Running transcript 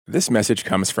This message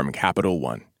comes from Capital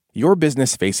One. Your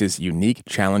business faces unique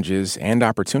challenges and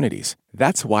opportunities.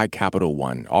 That's why Capital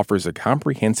One offers a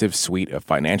comprehensive suite of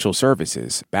financial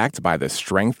services backed by the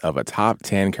strength of a top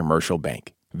 10 commercial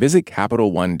bank. Visit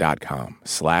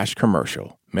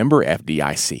CapitalOne.com/commercial. Member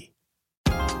FDIC.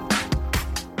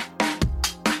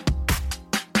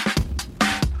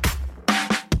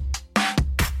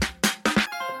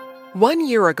 One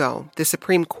year ago, the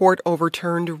Supreme Court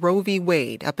overturned Roe v.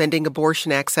 Wade, upending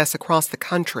abortion access across the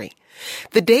country.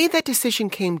 The day that decision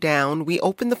came down, we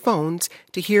opened the phones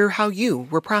to hear how you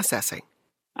were processing.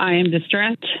 I am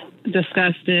distressed,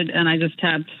 disgusted, and I just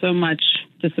have so much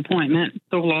disappointment.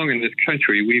 So long in this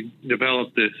country, we've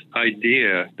developed this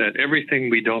idea that everything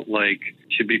we don't like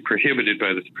should be prohibited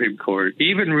by the Supreme Court.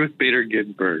 Even Ruth Bader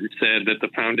Ginsburg said that the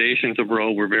foundations of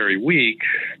Roe were very weak,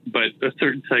 but a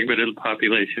certain segment of the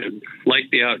population liked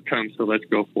the outcome, so let's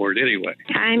go for it anyway.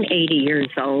 I'm 80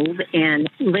 years old and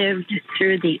lived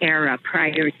through the era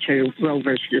prior to Roe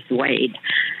versus Wade.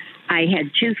 I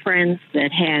had two friends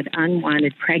that had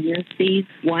unwanted pregnancies.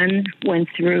 One went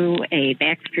through a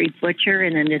backstreet butcher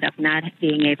and ended up not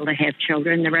being able to have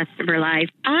children the rest of her life.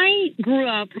 I grew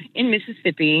up in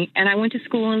Mississippi, and I went to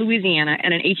school in Louisiana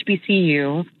at an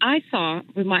HBCU. I saw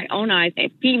with my own eyes a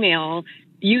female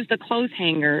use the clothes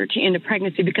hanger to end a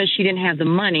pregnancy because she didn't have the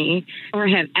money or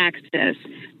have access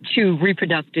to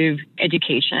reproductive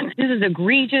education. This is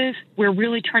egregious. We're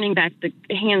really turning back the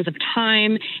hands of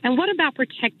time. And what about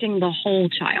protecting the whole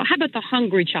child? How about the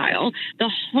hungry child, the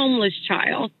homeless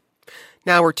child?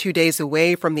 Now we're 2 days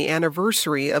away from the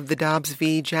anniversary of the Dobbs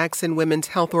v. Jackson Women's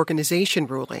Health Organization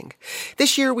ruling.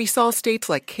 This year, we saw states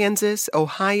like Kansas,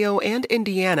 Ohio, and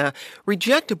Indiana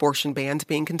reject abortion bans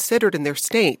being considered in their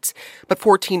states, but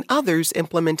 14 others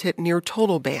implemented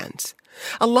near-total bans.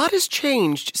 A lot has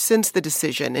changed since the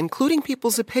decision, including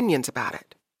people's opinions about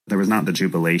it. There was not the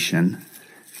jubilation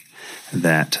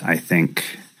that I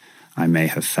think I may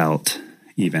have felt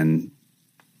even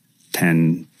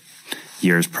 10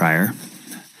 years prior.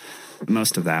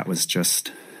 Most of that was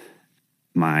just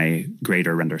my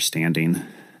greater understanding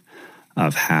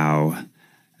of how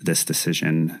this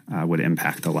decision would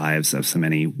impact the lives of so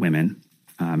many women,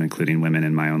 including women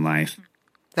in my own life.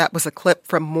 That was a clip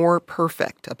from More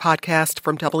Perfect, a podcast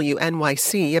from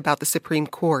WNYC about the Supreme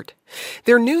Court.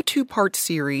 Their new two-part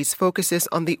series focuses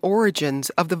on the origins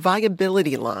of the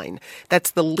viability line.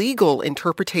 That's the legal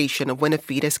interpretation of when a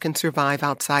fetus can survive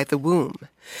outside the womb.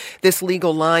 This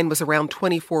legal line was around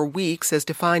 24 weeks as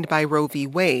defined by Roe v.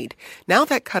 Wade. Now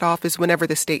that cutoff is whenever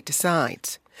the state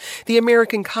decides. The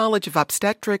American College of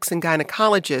Obstetrics and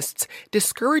Gynecologists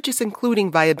discourages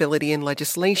including viability in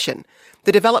legislation.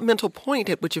 The developmental point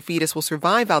at which a fetus will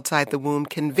survive outside the womb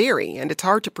can vary, and it's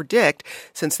hard to predict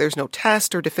since there's no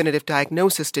test or definitive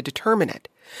diagnosis to determine it.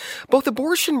 Both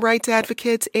abortion rights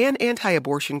advocates and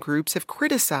anti-abortion groups have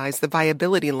criticized the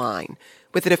viability line.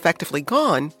 With it effectively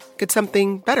gone, could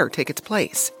something better take its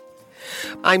place?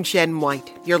 I'm Jen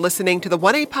White. You're listening to the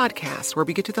 1A podcast, where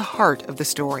we get to the heart of the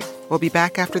story. We'll be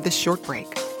back after this short break.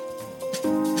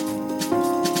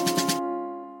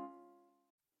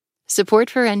 Support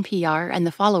for NPR and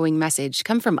the following message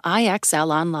come from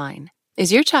IXL Online.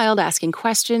 Is your child asking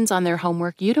questions on their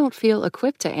homework you don't feel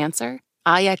equipped to answer?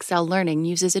 IXL Learning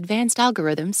uses advanced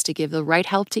algorithms to give the right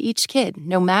help to each kid,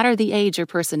 no matter the age or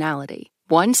personality.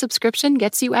 One subscription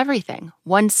gets you everything.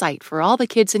 One site for all the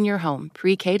kids in your home,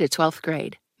 pre-K to 12th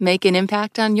grade. Make an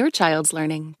impact on your child's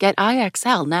learning. Get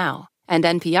IXL now. And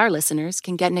NPR listeners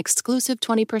can get an exclusive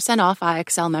 20% off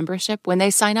IXL membership when they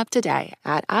sign up today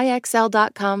at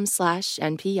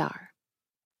IXL.com/NPR.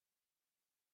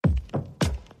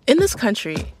 In this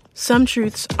country, some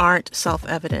truths aren't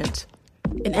self-evident.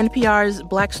 In NPR's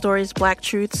Black Stories, Black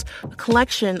Truths, a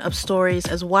collection of stories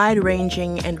as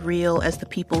wide-ranging and real as the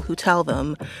people who tell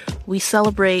them, we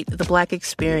celebrate the Black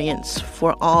experience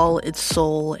for all its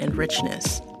soul and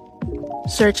richness.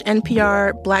 Search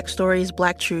NPR Black Stories,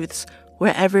 Black Truths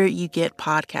wherever you get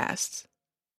podcasts.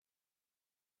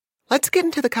 Let's get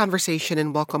into the conversation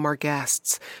and welcome our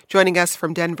guests. Joining us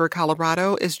from Denver,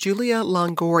 Colorado is Julia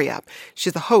Longoria.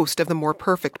 She's the host of the More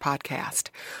Perfect podcast.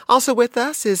 Also with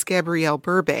us is Gabrielle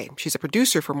Burbay. She's a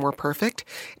producer for More Perfect.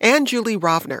 And Julie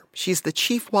Rovner. She's the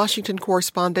chief Washington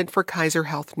correspondent for Kaiser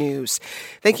Health News.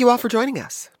 Thank you all for joining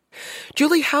us.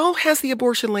 Julie, how has the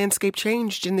abortion landscape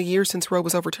changed in the years since Roe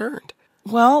was overturned?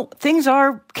 Well, things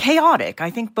are chaotic. I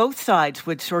think both sides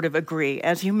would sort of agree.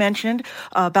 As you mentioned,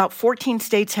 about 14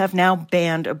 states have now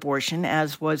banned abortion,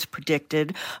 as was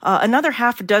predicted. Another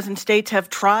half a dozen states have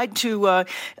tried to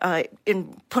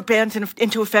put bans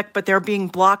into effect, but they're being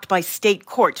blocked by state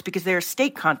courts because there are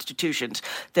state constitutions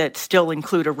that still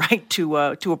include a right to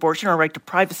abortion or a right to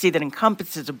privacy that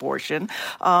encompasses abortion.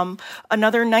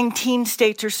 Another 19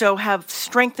 states or so have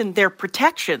strengthened their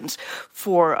protections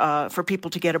for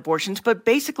people to get abortions. But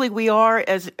basically, we are,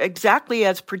 exactly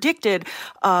as predicted,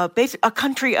 a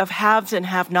country of haves and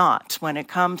have-nots when it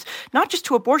comes not just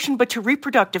to abortion, but to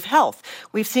reproductive health.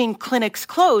 We've seen clinics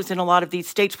close in a lot of these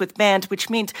states with bans, which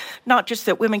means not just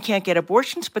that women can't get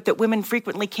abortions, but that women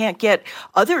frequently can't get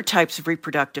other types of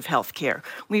reproductive health care.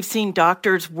 We've seen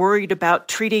doctors worried about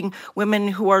treating women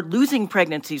who are losing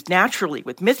pregnancies naturally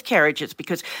with miscarriages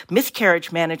because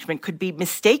miscarriage management could be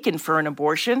mistaken for an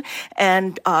abortion,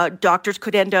 and doctors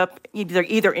could end up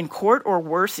either in court or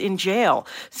worse, in jail.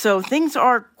 So things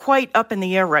are quite up in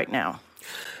the air right now.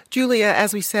 Julia,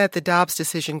 as we said, the Dobbs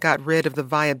decision got rid of the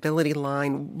viability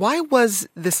line. Why was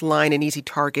this line an easy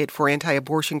target for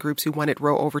anti-abortion groups who wanted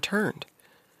Roe overturned?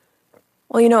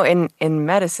 Well, in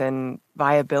medicine,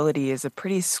 viability is a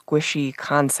pretty squishy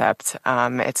concept.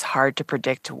 It's hard to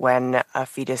predict when a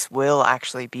fetus will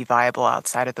actually be viable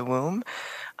outside of the womb.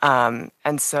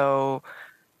 And so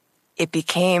it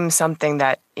became something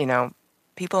that,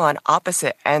 people on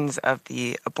opposite ends of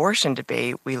the abortion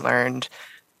debate, we learned,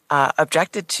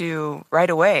 objected to right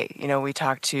away. We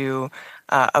talked to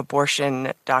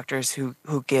abortion doctors who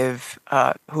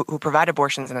provide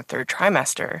abortions in the third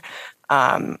trimester,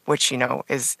 which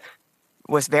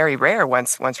was very rare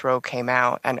once Roe came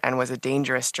out and was a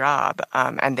dangerous job.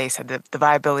 And they said that the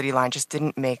viability line just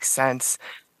didn't make sense.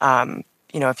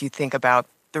 If you think about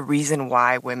the reason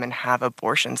why women have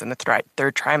abortions in the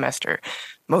third trimester,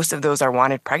 most of those are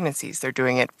wanted pregnancies. They're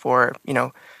doing it for,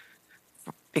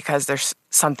 because there's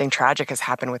something tragic has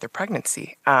happened with their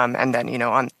pregnancy. And then,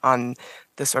 on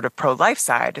the sort of pro-life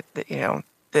side,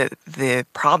 the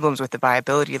problems with the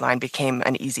viability line became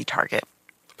an easy target.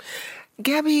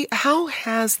 Gabby, how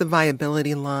has the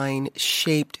viability line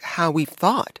shaped how we've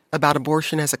thought about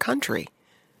abortion as a country?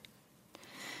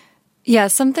 Yeah,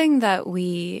 something that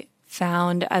we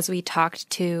found as we talked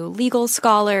to legal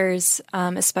scholars,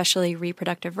 especially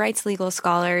reproductive rights legal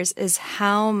scholars, is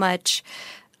how much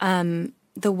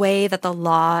the way that the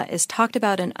law is talked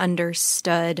about and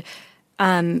understood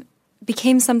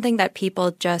became something that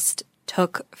people just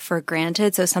took for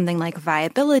granted. So something like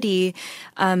viability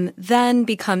then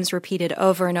becomes repeated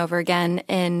over and over again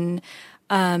in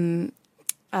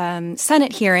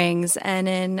Senate hearings and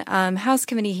in House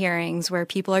committee hearings where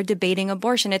people are debating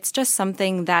abortion. It's just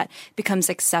something that becomes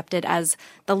accepted as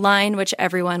the line which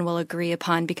everyone will agree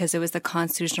upon because it was the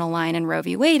constitutional line in Roe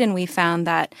v. Wade. And we found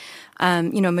that,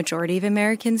 majority of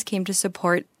Americans came to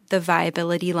support the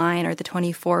viability line or the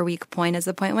 24-week point as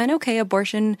the point when, okay,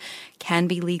 abortion can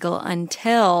be legal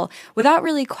until, without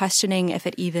really questioning if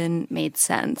it even made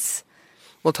sense.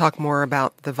 We'll talk more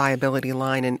about the viability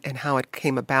line and how it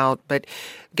came about. But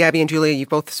Gabby and Julia, you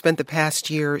both spent the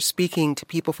past year speaking to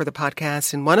people for the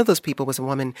podcast, and one of those people was a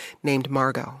woman named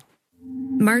Margot.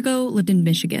 Margot lived in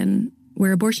Michigan,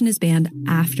 where abortion is banned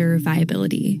after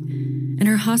viability, and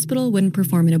her hospital wouldn't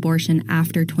perform an abortion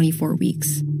after 24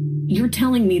 weeks. You're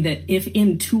telling me that if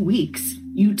in 2 weeks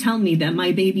you tell me that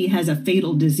my baby has a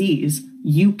fatal disease,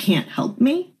 you can't help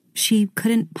me? She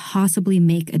couldn't possibly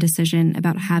make a decision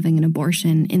about having an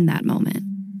abortion in that moment.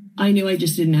 I knew I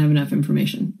just didn't have enough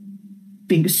information.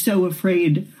 Being so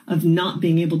afraid of not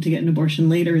being able to get an abortion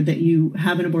later that you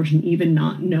have an abortion even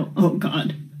not know. Oh,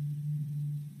 God.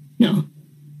 No.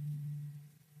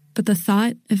 But the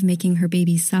thought of making her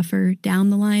baby suffer down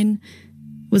the line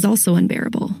was also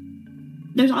unbearable.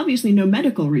 There's obviously no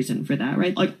medical reason for that,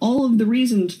 right? Like, all of the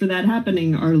reasons for that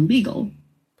happening are legal.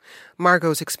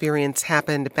 Margot's experience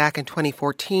happened back in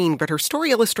 2014, but her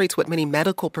story illustrates what many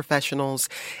medical professionals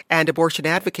and abortion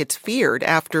advocates feared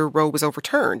after Roe was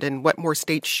overturned and what more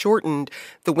states shortened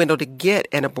the window to get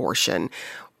an abortion.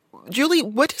 Julie,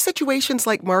 what do situations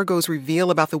like Margot's reveal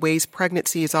about the ways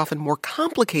pregnancy is often more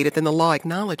complicated than the law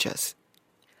acknowledges?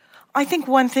 I think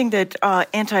one thing that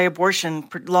anti-abortion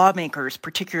lawmakers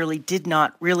particularly did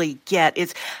not really get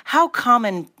is how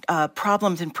common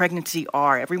problems in pregnancy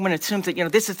are. Everyone assumes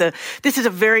that, this is a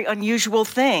very unusual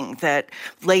thing, that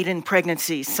late in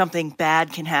pregnancy something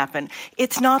bad can happen.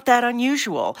 It's not that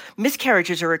unusual.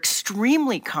 Miscarriages are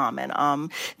extremely common.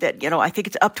 I think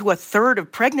it's up to a third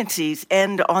of pregnancies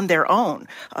end on their own,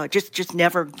 just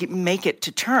never make it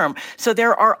to term. So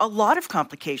there are a lot of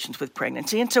complications with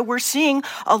pregnancy, and so we're seeing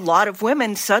a lot of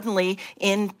women suddenly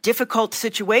in difficult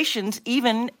situations,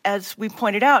 even as we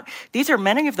pointed out, these are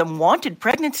many of them wanted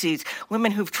pregnancies,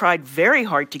 women who've tried very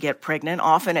hard to get pregnant,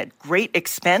 often at great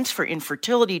expense for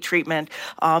infertility treatment,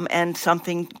 and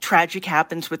something tragic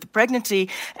happens with the pregnancy,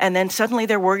 and then suddenly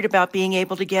they're worried about being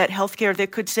able to get health care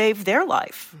that could save their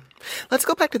life. Let's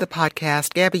go back to the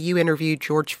podcast. Gabby, you interviewed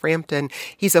George Frampton.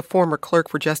 He's a former clerk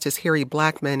for Justice Harry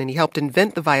Blackmun, and he helped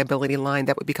invent the viability line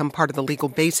that would become part of the legal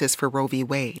basis for Roe v.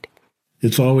 Wade.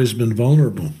 It's always been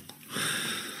vulnerable.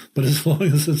 But as long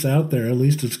as it's out there, at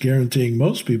least it's guaranteeing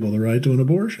most people the right to an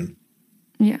abortion.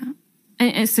 Yeah.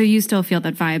 And so you still feel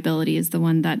that viability is the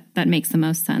one that makes the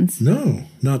most sense? No,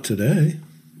 not today.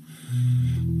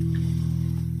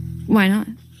 Why not?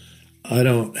 I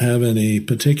don't have any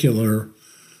particular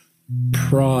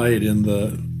pride in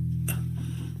the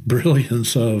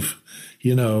brilliance of,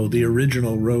 the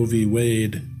original Roe v.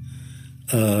 Wade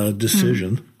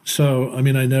decision. So, I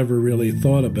never really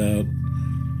thought about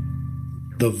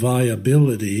the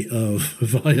viability of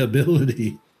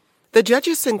viability. The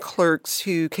judges and clerks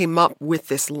who came up with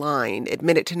this line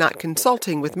admitted to not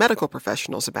consulting with medical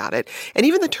professionals about it. And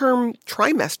even the term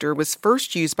trimester was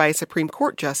first used by a Supreme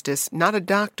Court justice, not a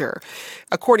doctor.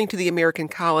 According to the American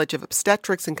College of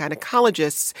Obstetrics and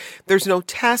Gynecologists, there's no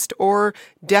test or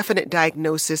definite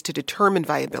diagnosis to determine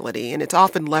viability, and it's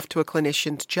often left to a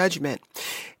clinician's judgment.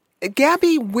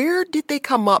 Gabby, where did they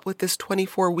come up with this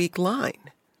 24-week line?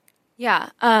 Yeah,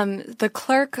 the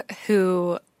clerk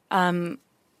who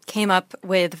came up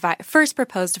with first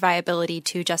proposed viability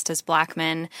to Justice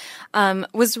Blackmun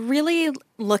was really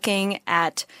looking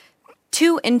at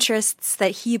two interests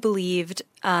that he believed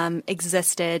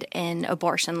existed in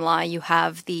abortion law. You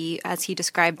have as he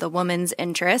described, the woman's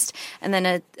interest, and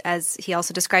then as he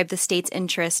also described, the state's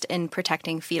interest in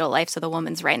protecting fetal life, so the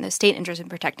woman's right, and the state interest in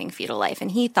protecting fetal life.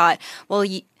 And he thought, well,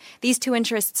 these two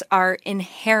interests are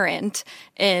inherent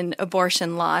in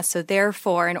abortion law, so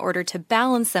therefore, in order to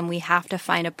balance them, we have to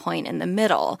find a point in the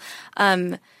middle.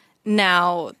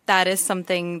 Now, that is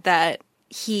something that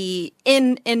he,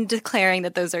 in declaring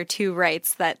that those are two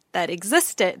rights that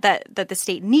existed, that the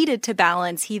state needed to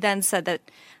balance, he then said that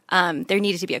there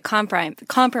needed to be a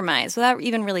compromise without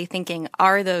even really thinking,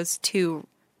 are those two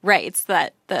rights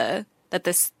that the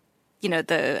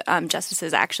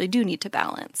justices actually do need to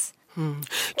balance.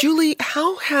 Julie,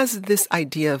 how has this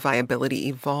idea of viability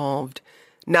evolved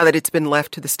now that it's been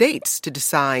left to the states to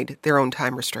decide their own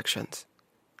time restrictions?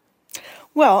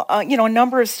 Well, a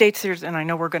number of states, and I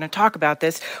know we're going to talk about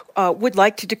this, would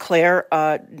like to declare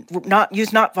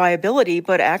not viability,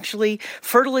 but actually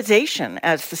fertilization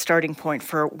as the starting point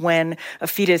for when a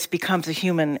fetus becomes a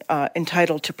human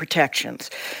entitled to protections.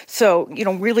 So,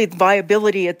 really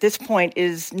viability at this point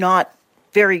is not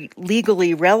very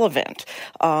legally relevant.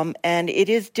 And it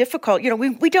is difficult.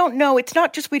 We don't know. It's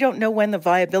not just we don't know when the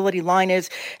viability line is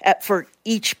for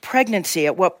each pregnancy,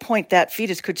 at what point that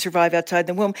fetus could survive outside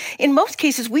the womb. In most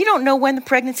cases, we don't know when the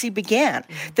pregnancy began.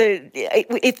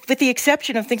 With the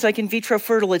exception of things like in vitro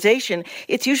fertilization,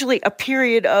 it's usually a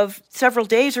period of several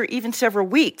days or even several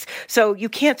weeks. So you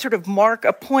can't sort of mark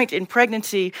a point in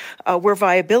pregnancy where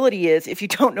viability is if you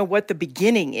don't know what the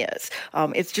beginning is.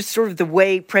 It's just sort of the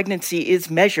way pregnancy is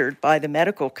measured by the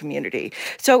medical community.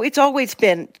 So it's always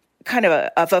been kind of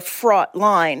a fraught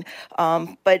line,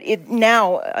 but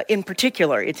now, in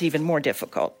particular, it's even more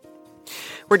difficult.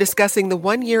 We're discussing the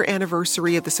one-year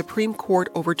anniversary of the Supreme Court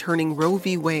overturning Roe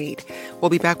v. Wade.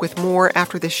 We'll be back with more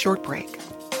after this short break.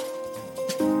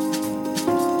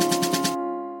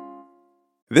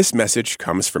 This message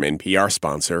comes from NPR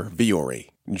sponsor Vuori.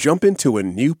 Jump into a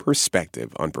new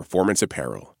perspective on performance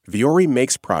apparel. Vuori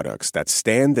makes products that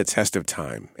stand the test of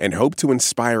time and hope to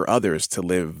inspire others to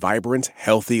live vibrant,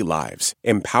 healthy lives,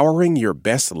 empowering your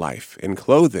best life in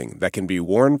clothing that can be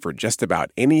worn for just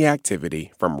about any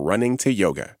activity from running to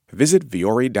yoga. Visit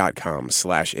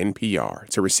Vuori.com/NPR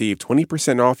to receive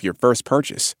 20% off your first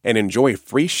purchase and enjoy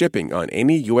free shipping on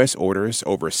any U.S. orders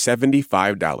over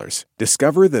 $75.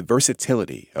 Discover the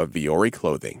versatility of Vuori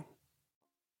clothing.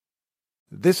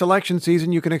 This election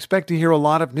season, you can expect to hear a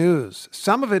lot of news,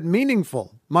 some of it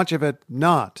meaningful, much of it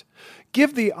not.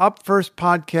 Give the Up First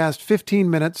podcast 15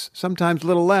 minutes, sometimes a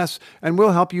little less, and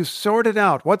we'll help you sort it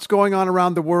out, what's going on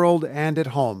around the world and at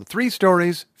home. 3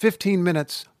 stories, 15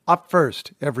 minutes, Up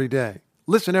First every day.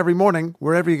 Listen every morning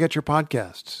wherever you get your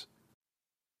podcasts.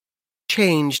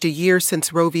 Changed a year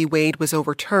since Roe v. Wade was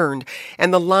overturned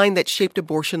and the line that shaped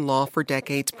abortion law for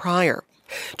decades prior.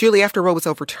 Julie, after Roe was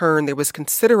overturned, there was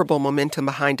considerable momentum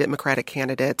behind Democratic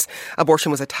candidates.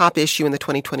 Abortion was a top issue in the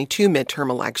 2022 midterm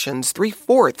elections.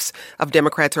 3/4 of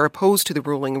Democrats are opposed to the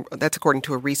ruling. That's according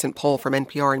to a recent poll from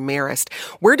NPR and Marist.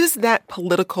 Where does that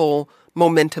political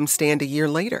momentum stand a year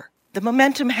later? The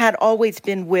momentum had always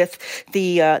been with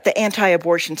the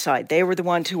anti-abortion side. They were the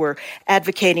ones who were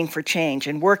advocating for change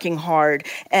and working hard.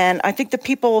 And I think the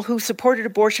people who supported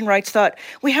abortion rights thought,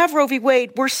 we have Roe v.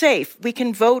 Wade, we're safe. We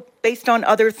can vote based on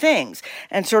other things.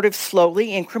 And sort of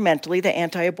slowly, incrementally, the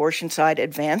anti-abortion side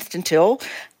advanced until,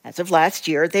 as of last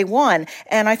year, they won.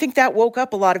 And I think that woke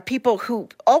up a lot of people who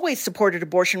always supported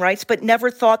abortion rights but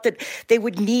never thought that they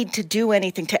would need to do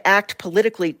anything to act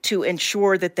politically to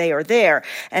ensure that they are there.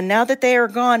 And now that they are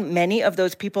gone, many of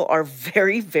those people are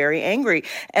very, very angry.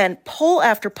 And poll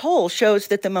after poll shows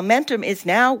that the momentum is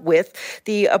now with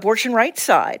the abortion rights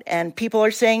side. And people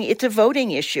are saying it's a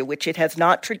voting issue, which it has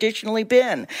not traditionally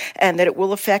been, and that it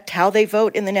will affect how they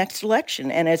vote in the next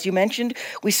election. And as you mentioned,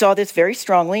 we saw this very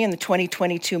strongly in the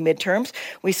 2022 midterms.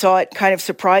 We saw it kind of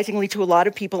surprisingly to a lot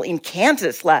of people in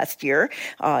Kansas last year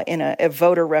in a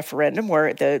voter referendum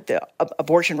where the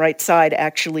abortion rights side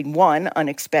actually won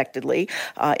unexpectedly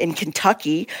in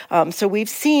Kentucky. So we've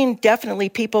seen definitely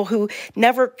people who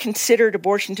never considered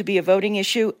abortion to be a voting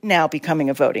issue now becoming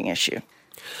a voting issue.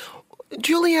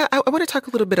 Julia, I want to talk a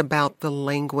little bit about the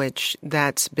language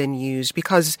that's been used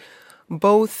because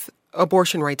both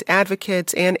abortion rights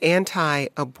advocates and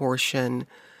anti-abortion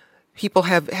people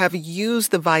have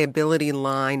used the viability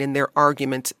line in their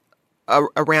arguments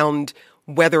around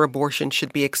whether abortion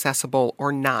should be accessible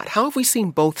or not. How have we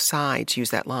seen both sides use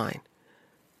that line?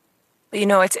 You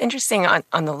know, it's interesting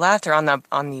on the left or on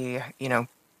the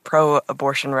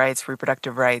pro-abortion rights,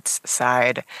 reproductive rights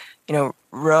side. You know,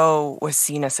 Roe was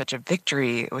seen as such a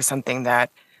victory. It was something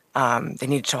that they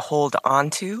needed to hold on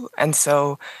to. And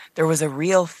so there was a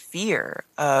real fear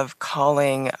of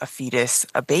calling a fetus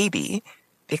a baby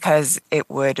because it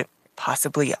would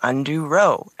possibly undo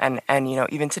Roe. And you know,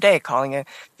 even today, calling a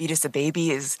fetus a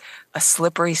baby is a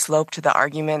slippery slope to the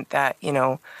argument that,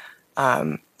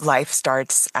 life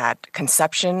starts at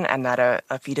conception and that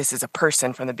a fetus is a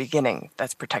person from the beginning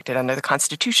that's protected under the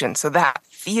Constitution. So that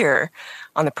fear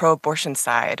on the pro-abortion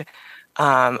side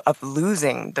of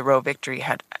losing the Roe victory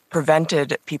had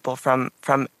prevented people from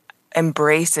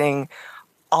embracing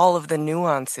all of the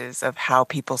nuances of how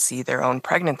people see their own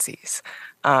pregnancies.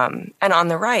 And on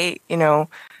the right,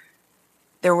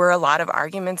 there were a lot of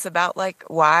arguments about like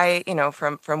why,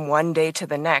 from one day to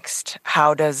the next,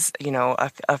 how does,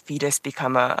 a fetus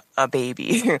become a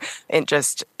baby? It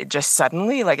just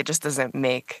suddenly, like, it just doesn't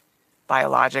make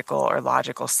biological or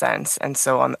logical sense. And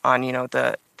so on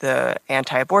the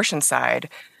anti-abortion side,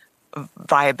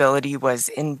 viability was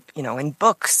in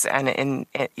books and in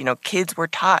kids were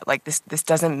taught like this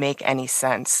doesn't make any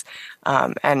sense.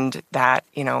 And that,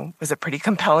 was a pretty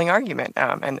compelling argument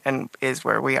and is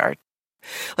where we are.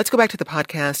 Let's go back to the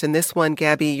podcast. In this one,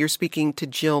 Gabby, you're speaking to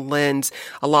Jill Lenz,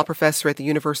 a law professor at the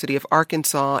University of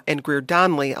Arkansas, and Greer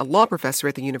Donnelly, a law professor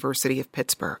at the University of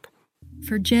Pittsburgh.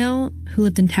 For Jill, who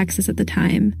lived in Texas at the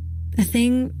time, a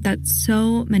thing that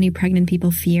so many pregnant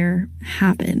people fear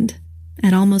happened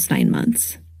at almost 9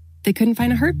 months. They couldn't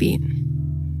find a heartbeat.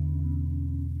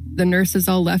 The nurses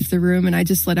all left the room, and I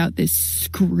just let out this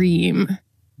scream.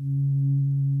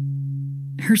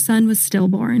 Her son was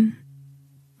stillborn.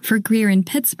 For Greer in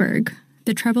Pittsburgh,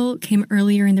 the trouble came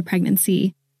earlier in the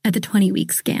pregnancy at the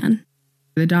 20-week scan.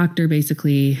 The doctor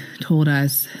basically told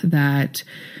us that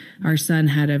our son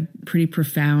had a pretty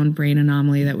profound brain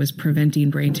anomaly that was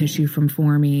preventing brain tissue from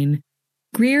forming.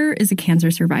 Greer is a cancer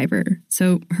survivor,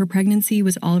 so her pregnancy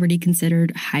was already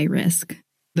considered high risk.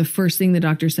 The first thing the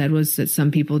doctor said was that some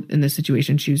people in this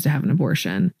situation choose to have an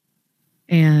abortion.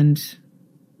 And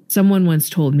someone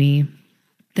once told me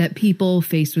that people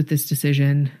faced with this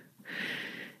decision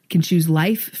can choose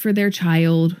life for their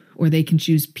child or they can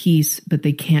choose peace, but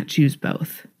they can't choose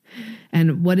both.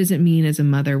 And what does it mean as a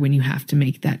mother when you have to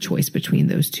make that choice between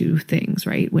those two things,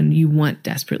 right? When you want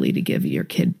desperately to give your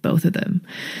kid both of them.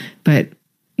 But,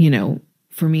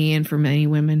 for me and for many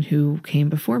women who came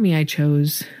before me, I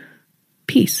chose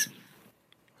peace.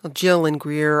 Well, Jill and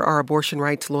Greer are abortion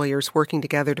rights lawyers working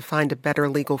together to find a better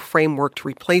legal framework to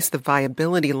replace the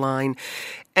viability line.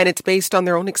 And it's based on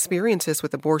their own experiences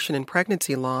with abortion and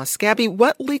pregnancy loss. Gabby,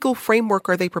 what legal framework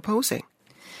are they proposing?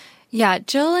 Yeah,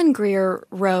 Jill and Greer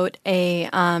wrote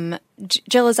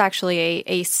Jill is actually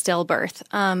a stillbirth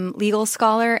legal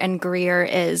scholar, and Greer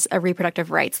is a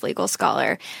reproductive rights legal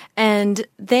scholar. And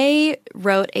they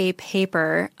wrote a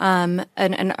paper,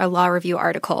 a law review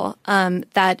article,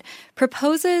 that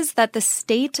proposes that the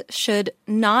state should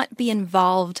not be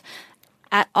involved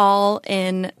at all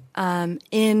in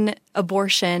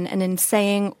abortion and in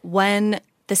saying when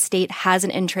the state has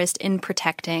an interest in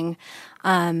protecting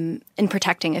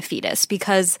a fetus,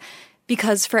 because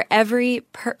for every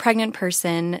pregnant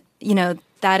person,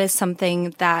 that is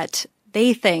something that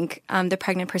they think the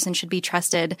pregnant person should be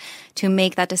trusted to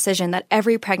make that decision, that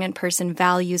every pregnant person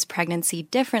values pregnancy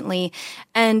differently.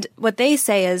 And what they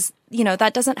say is,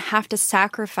 that doesn't have to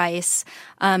sacrifice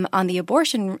on the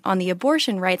abortion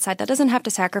rights side, that doesn't have to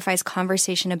sacrifice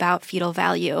conversation about fetal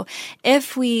value.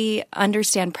 If we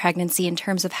understand pregnancy in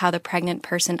terms of how the pregnant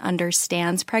person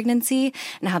understands pregnancy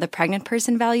and how the pregnant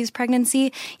person values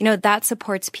pregnancy, that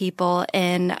supports people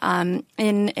in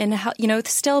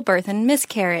stillbirth and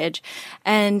miscarriage.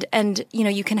 And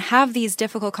you can have these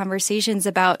difficult conversations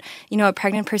about, a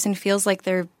pregnant person feels like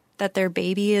that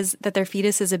their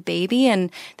fetus is a baby and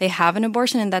they have an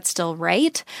abortion and that's still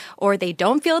right, or they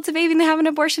don't feel it's a baby and they have an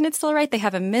abortion, it's still right. They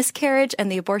have a miscarriage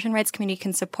and the abortion rights community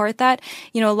can support that.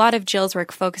 A lot of Jill's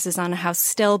work focuses on how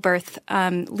stillbirth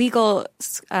legal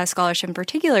scholarship in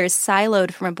particular is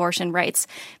siloed from abortion rights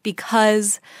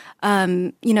because,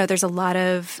 there's a lot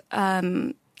of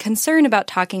concern about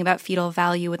talking about fetal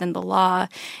value within the law.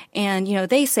 And,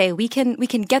 they say we can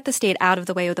get the state out of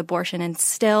the way with abortion and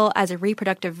still, as a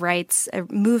reproductive rights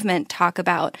movement, talk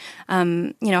about,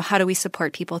 how do we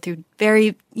support people through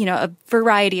a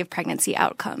variety of pregnancy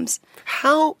outcomes.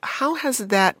 How has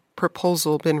that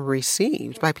proposal been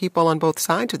received by people on both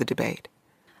sides of the debate?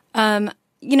 I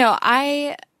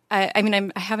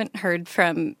haven't heard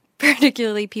from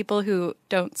particularly people who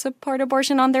don't support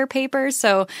abortion on their paper.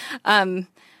 So,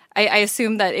 I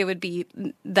assume that it would be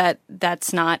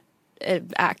that's not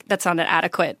an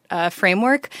adequate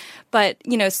framework. But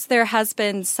there has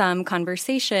been some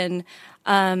conversation.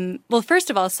 Well, first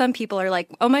of all, some people are like,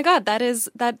 "Oh my God, that's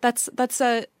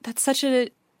such an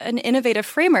innovative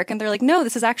framework," and they're like, "No,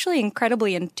 this is actually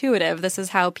incredibly intuitive. This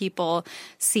is how people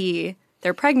see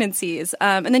their pregnancies."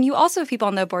 And then you also have people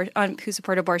who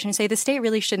support abortion who say the state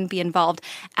really shouldn't be involved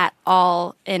at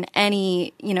all in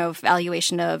any,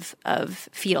 valuation of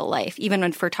fetal life, even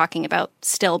if we're talking about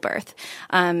stillbirth.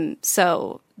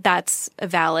 So that's a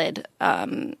valid,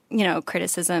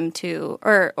 criticism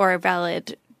or a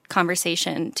valid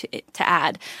conversation to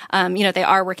add. They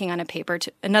are working on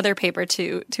another paper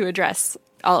to address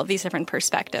all of these different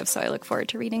perspectives. So I look forward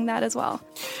to reading that as well.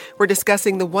 We're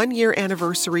discussing the 1-year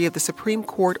anniversary of the Supreme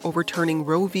Court overturning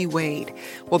Roe v. Wade.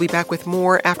 We'll be back with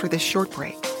more after this short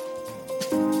break.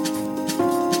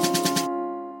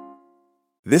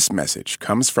 This message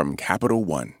comes from Capital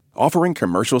One, offering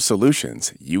commercial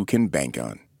solutions you can bank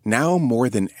on. Now more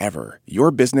than ever, your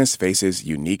business faces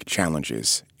unique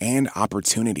challenges and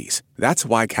opportunities. That's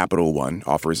why Capital One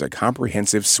offers a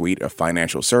comprehensive suite of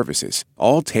financial services,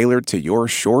 all tailored to your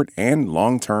short and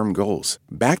long-term goals.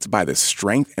 Backed by the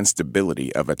strength and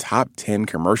stability of a top 10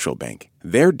 commercial bank,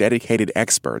 their dedicated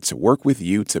experts work with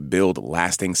you to build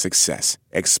lasting success.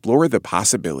 Explore the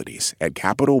possibilities at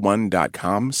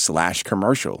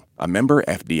CapitalOne.com/commercial, a member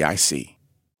FDIC.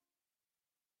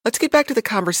 Let's get back to the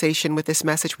conversation with this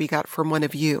message we got from one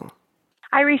of you.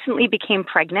 I recently became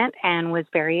pregnant and was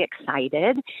very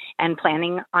excited and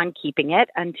planning on keeping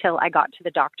it until I got to the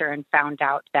doctor and found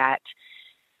out that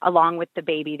along with the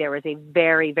baby, there was a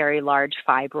very, very large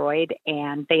fibroid.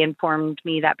 And they informed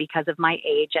me that because of my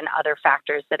age and other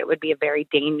factors, that it would be a very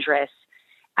dangerous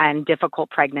and difficult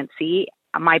pregnancy.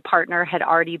 My partner had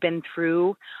already been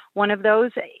through one of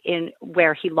those in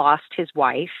where he lost his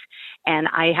wife, and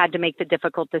I had to make the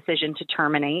difficult decision to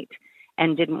terminate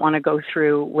and didn't want to go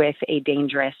through with a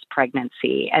dangerous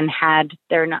pregnancy. And had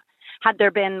there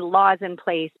been laws in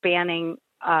place banning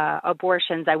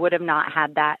abortions, I would have not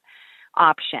had that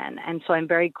option. And so I'm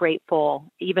very grateful,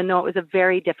 even though it was a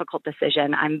very difficult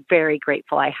decision, I'm very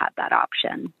grateful I had that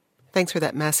option. Thanks for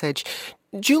that message.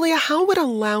 Julia, how would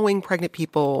allowing pregnant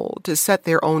people to set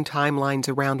their own timelines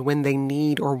around when they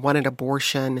need or want an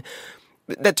abortion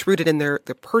that's rooted in their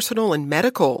personal and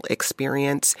medical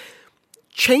experience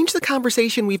change the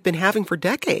conversation we've been having for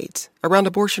decades around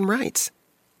abortion rights?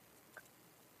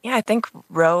 Yeah, I think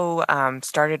Roe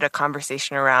started a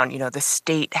conversation around, the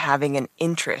state having an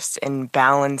interest in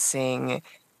balancing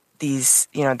these,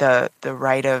 the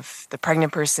right of the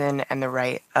pregnant person and the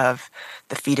right of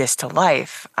the fetus to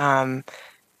life.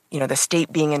 the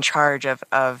state being in charge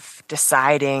of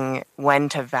deciding when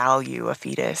to value a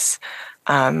fetus,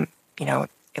 it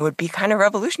would be kind of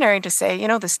revolutionary to say,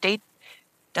 the state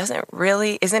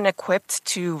isn't equipped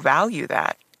to value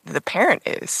that. The parent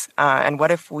is. And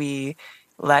what if we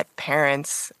let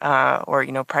parents or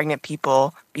pregnant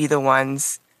people be the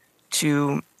ones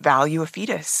to value a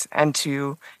fetus and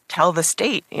to tell the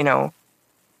state,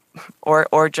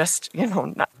 or just,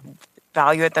 not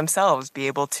value it themselves, be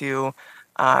able to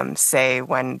say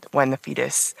when the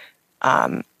fetus,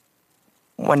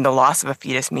 when the loss of a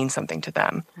fetus means something to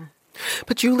them.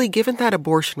 But Julie, given that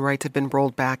abortion rights have been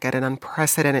rolled back at an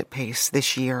unprecedented pace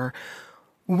this year,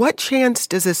 what chance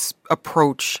does this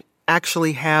approach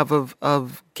actually have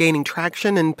of gaining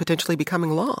traction and potentially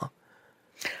becoming law?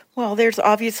 Well, there's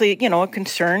obviously, a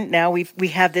concern. Now we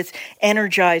have this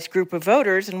energized group of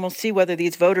voters, and we'll see whether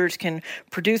these voters can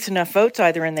produce enough votes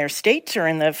either in their states or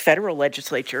in the federal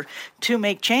legislature to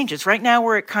make changes. Right now,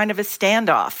 we're at kind of a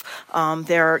standoff.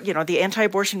 The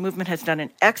anti-abortion movement has done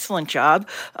an excellent job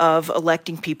of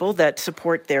electing people that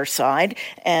support their side,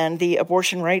 and the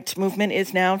abortion rights movement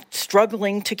is now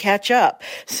struggling to catch up.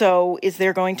 So is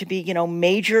there going to be,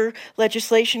 major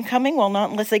legislation coming? Well, not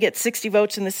unless they get 60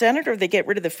 votes in the Senate or they get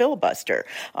rid of the filibuster.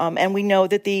 And we know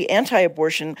that the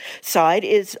anti-abortion side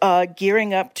is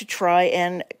gearing up to try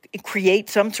and create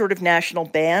some sort of national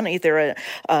ban, either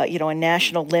a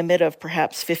national limit of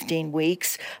perhaps 15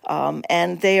 weeks.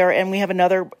 And we have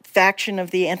another faction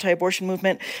of the anti-abortion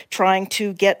movement trying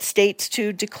to get states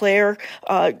to declare,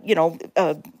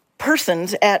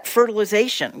 persons at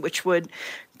fertilization, which would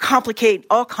complicate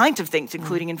all kinds of things,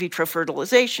 including in vitro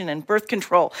fertilization and birth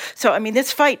control. So,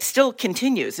 this fight still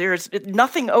continues. There's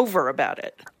nothing over about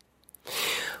it.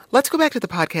 Let's go back to the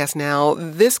podcast now.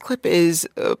 This clip is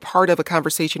part of a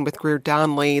conversation with Greer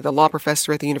Donnelly, the law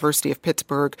professor at the University of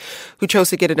Pittsburgh, who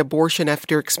chose to get an abortion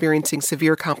after experiencing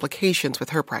severe complications with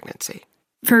her pregnancy.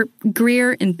 For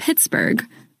Greer in Pittsburgh,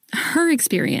 her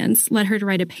experience led her to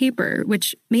write a paper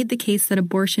which made the case that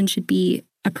abortion should be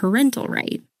a parental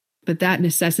right. But that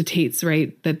necessitates,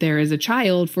 right, that there is a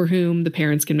child for whom the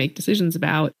parents can make decisions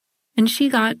about. And she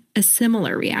got a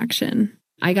similar reaction.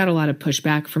 I got a lot of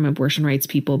pushback from abortion rights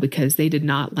people because they did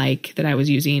not like that I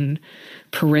was using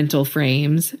parental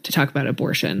frames to talk about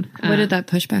abortion. What did that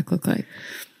pushback look like?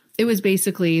 It was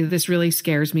basically, this really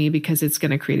scares me because it's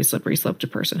going to create a slippery slope to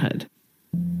personhood.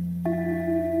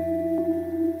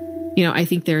 I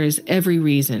think there is every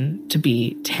reason to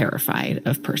be terrified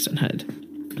of personhood.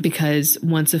 Because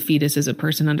once a fetus is a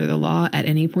person under the law at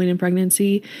any point in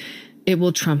pregnancy, it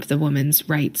will trump the woman's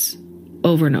rights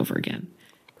over and over again.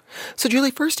 So,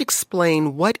 Julie, first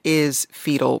explain, what is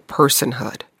fetal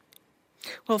personhood?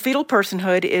 Well, fetal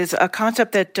personhood is a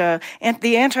concept that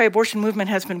the anti-abortion movement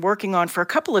has been working on for a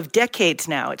couple of decades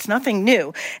now. It's nothing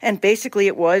new. And basically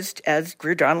it was, as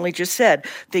Greer Donnelly just said,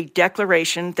 the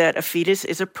declaration that a fetus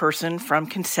is a person from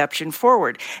conception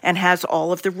forward and has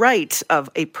all of the rights of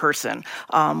a person,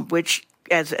 which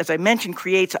as I mentioned,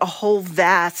 creates a whole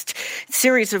vast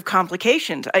series of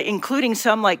complications, including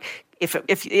some like if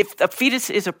a fetus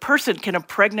is a person, can a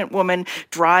pregnant woman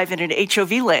drive in an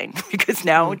HOV lane? Because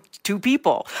now it's two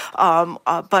people.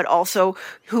 But also,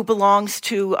 who belongs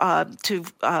to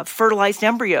fertilized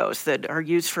embryos that are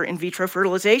used for in vitro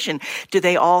fertilization? Do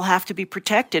they all have to be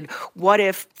protected? What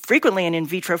if frequently in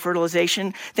vitro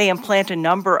fertilization they implant a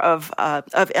number of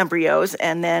embryos,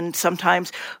 and then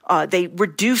sometimes they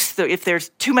reduce if there's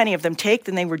too many of them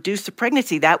then they reduce the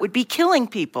pregnancy? That would be killing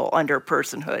people under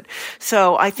personhood.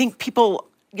 So I think people,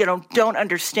 don't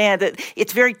understand that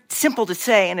it's very simple to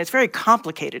say and it's very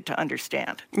complicated to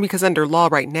understand. Because under law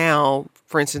right now,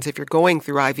 for instance, if you're going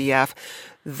through IVF,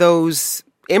 those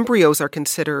embryos are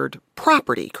considered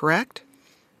property, correct?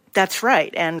 That's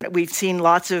right, and we've seen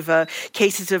lots of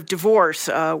cases of divorce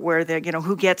where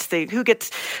who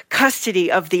gets custody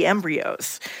of the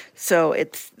embryos. So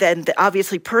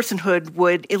obviously personhood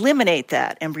would eliminate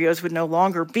that. Embryos would no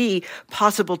longer be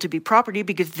possible to be property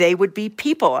because they would be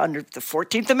people under the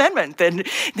 14th Amendment, and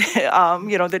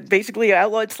that basically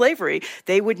outlawed slavery.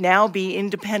 They would now be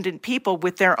independent people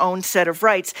with their own set of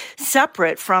rights,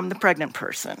 separate from the pregnant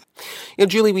person.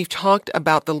 Julie, we've talked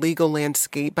about the legal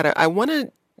landscape, but I want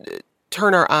to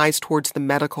turn our eyes towards the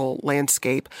medical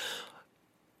landscape.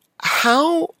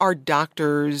 How are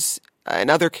doctors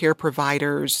and other care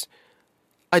providers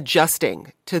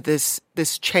adjusting to this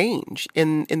change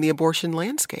in the abortion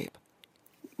landscape?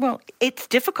 Well, it's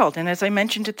difficult. And as I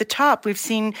mentioned at the top, we've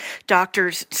seen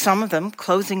doctors, some of them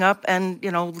closing up and,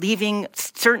 leaving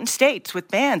certain states with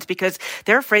bans because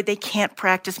they're afraid they can't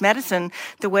practice medicine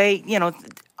the way,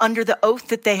 under the oath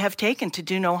that they have taken to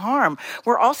do no harm.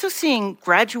 We're also seeing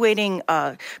graduating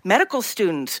medical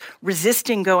students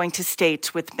resisting going to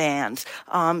states with bans.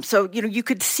 So, you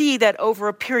could see that over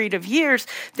a period of years,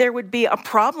 there would be a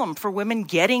problem for women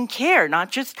getting care,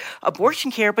 not just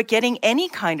abortion care, but getting any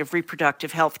kind of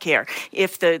reproductive health care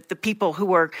if the people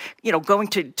who are, going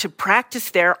to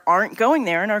practice there aren't going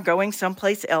there and are going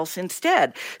someplace else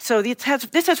instead. So this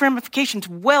has ramifications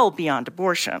well beyond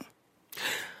abortion.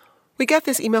 We got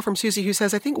this email from Susie who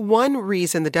says, I think one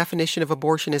reason the definition of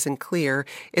abortion isn't clear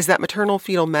is that maternal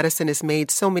fetal medicine has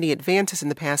made so many advances in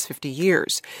the past 50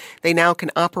 years. They now can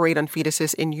operate on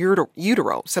fetuses in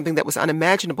utero, something that was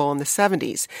unimaginable in the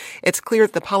 70s. It's clear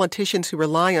that the politicians who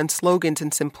rely on slogans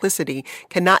and simplicity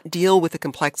cannot deal with the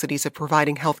complexities of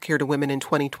providing health care to women in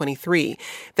 2023.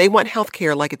 They want health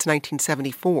care like it's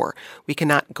 1974. We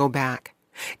cannot go back.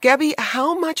 Gabby,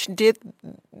 how much did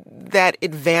that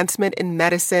advancement in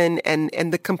medicine and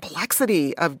the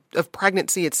complexity of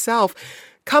pregnancy itself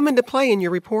come into play in your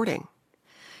reporting?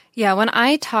 Yeah, when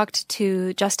I talked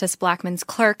to Justice Blackmun's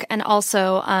clerk and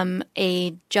also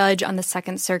a judge on the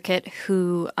Second Circuit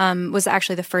who was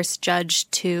actually the first judge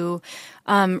to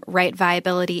write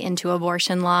viability into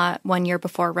abortion law 1 year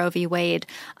before Roe v. Wade,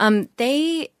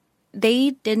 they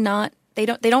did not. They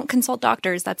don't consult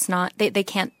doctors. That's not they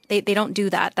can't they don't do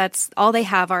that. That's all they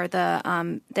have are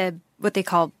the what they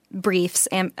call briefs,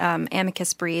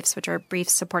 amicus briefs, which are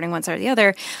briefs supporting one side or the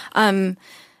other, to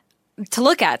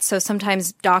look at. So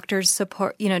sometimes doctors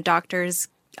submit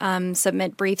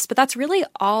briefs, but that's really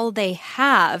all they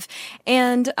have.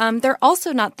 And they're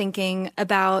also not thinking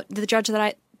about the judge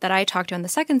that I talked to on the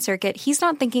Second Circuit. He's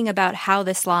not thinking about how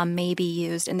this law may be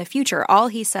used in the future. All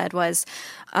he said was,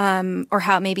 or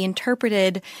how it may be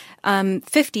interpreted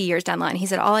 50 years down the line. He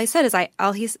said, all I said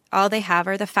is all they have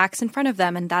are the facts in front of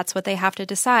them, and that's what they have to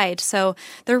decide. So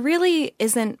there really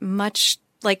isn't much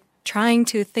like trying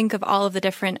to think of all of the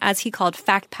different, as he called,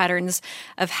 fact patterns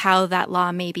of how that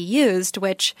law may be used,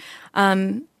 which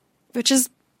is,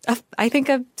 I think,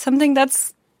 something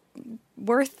that's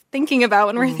worth thinking about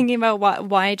when we're thinking about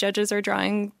why judges are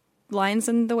drawing lines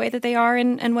in the way that they are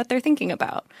and what they're thinking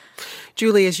about.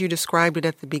 Julie, as you described it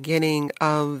at the beginning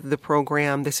of the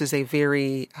program, this is a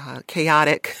very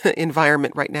chaotic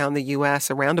environment right now in the U.S.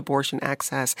 around abortion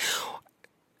access.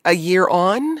 A year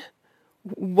on,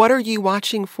 what are you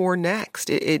watching for next?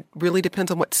 It really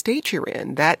depends on what state you're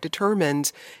in. That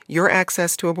determines your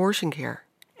access to abortion care.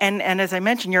 And as I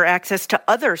mentioned, your access to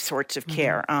other sorts of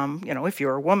care, if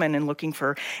you're a woman and looking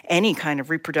for any kind of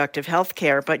reproductive health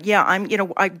care. But yeah, I'm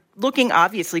looking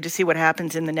obviously to see what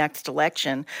happens in the next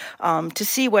election, to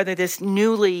see whether this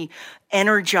newly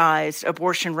energized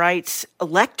abortion rights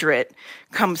electorate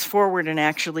comes forward and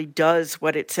actually does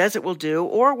what it says it will do,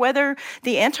 or whether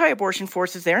the anti-abortion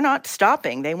forces, they're not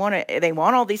stopping. They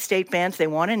want all these state bans. They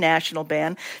want a national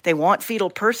ban. They want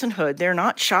fetal personhood. They're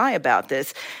not shy about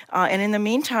this. And in the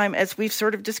meantime, as we've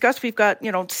sort of discussed, we've got,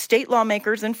 state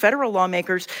lawmakers and federal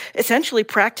lawmakers essentially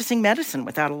practicing medicine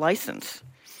without a license.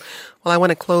 Well, I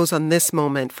want to close on this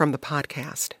moment from the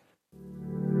podcast.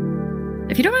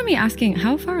 If you don't mind me asking,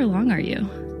 how far along are you?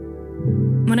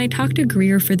 When I talked to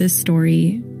Greer for this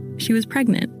story, she was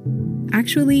pregnant.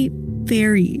 Actually,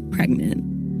 very pregnant.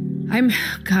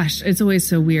 It's always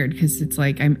so weird because it's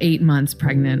like I'm 8 months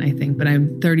pregnant, I think, but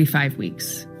I'm 35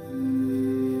 weeks.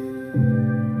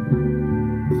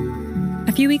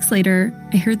 A few weeks later,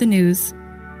 I heard the news.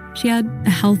 She had a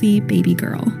healthy baby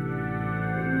girl.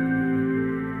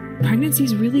 Pregnancy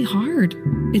is really hard.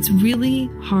 It's really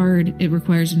hard. It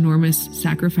requires enormous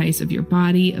sacrifice of your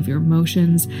body, of your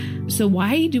emotions. So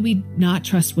why do we not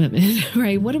trust women,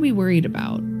 right? What are we worried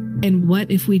about? And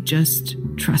what if we just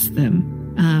trust them?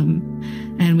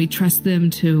 And we trust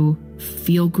them to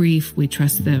feel grief. We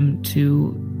trust them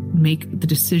to make the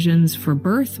decisions for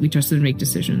birth. We trust them to make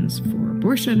decisions for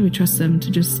abortion. We trust them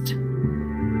to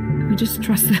we just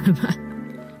trust them.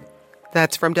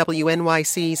 That's from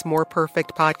WNYC's More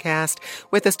Perfect podcast.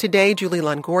 With us today, Julie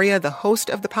Longoria, the host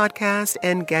of the podcast,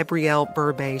 and Gabrielle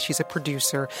Burbay. She's a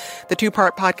producer. The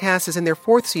two-part podcast is in their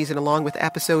fourth season, along with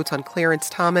episodes on Clarence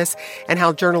Thomas and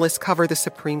how journalists cover the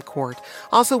Supreme Court.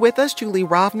 Also with us, Julie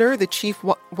Rovner, the chief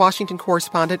Washington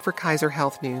correspondent for Kaiser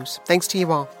Health News. Thanks to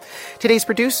you all. Today's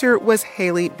producer was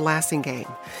Haley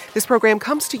Blassingame. This program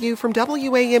comes to you from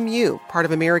WAMU, part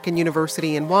of American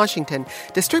University in Washington,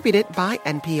 distributed by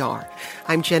NPR.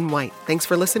 I'm Jen White. Thanks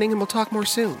for listening, and we'll talk more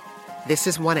soon. This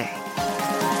is 1A.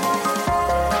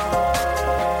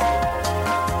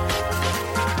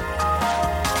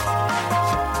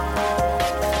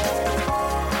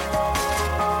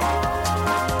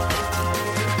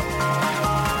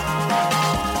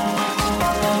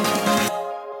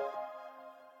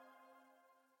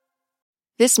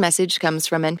 This message comes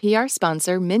from NPR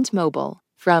sponsor Mint Mobile.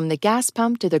 From the gas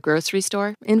pump to the grocery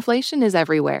store, inflation is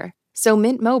everywhere. So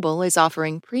Mint Mobile is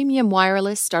offering premium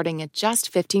wireless starting at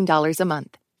just $15 a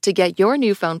month. To get your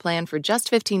new phone plan for just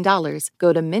 $15,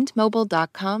 go to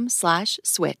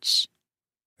mintmobile.com/switch.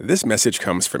 This message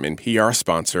comes from NPR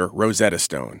sponsor Rosetta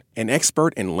Stone, an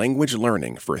expert in language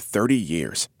learning for 30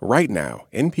 years. Right now,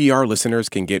 NPR listeners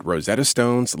can get Rosetta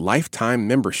Stone's lifetime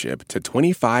membership to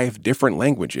 25 different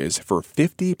languages for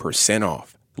 50%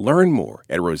 off. Learn more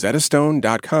at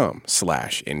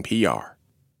rosettastone.com/NPR.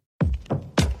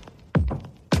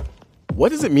 What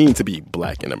does it mean to be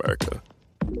Black in America?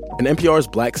 In NPR's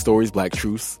Black Stories, Black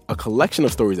Truths, a collection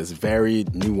of stories as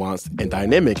varied, nuanced, and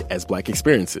dynamic as Black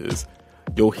experiences,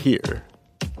 you'll hear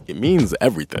it means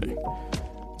everything.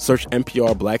 Search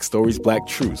NPR Black Stories, Black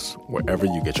Truths wherever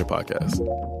you get your podcasts.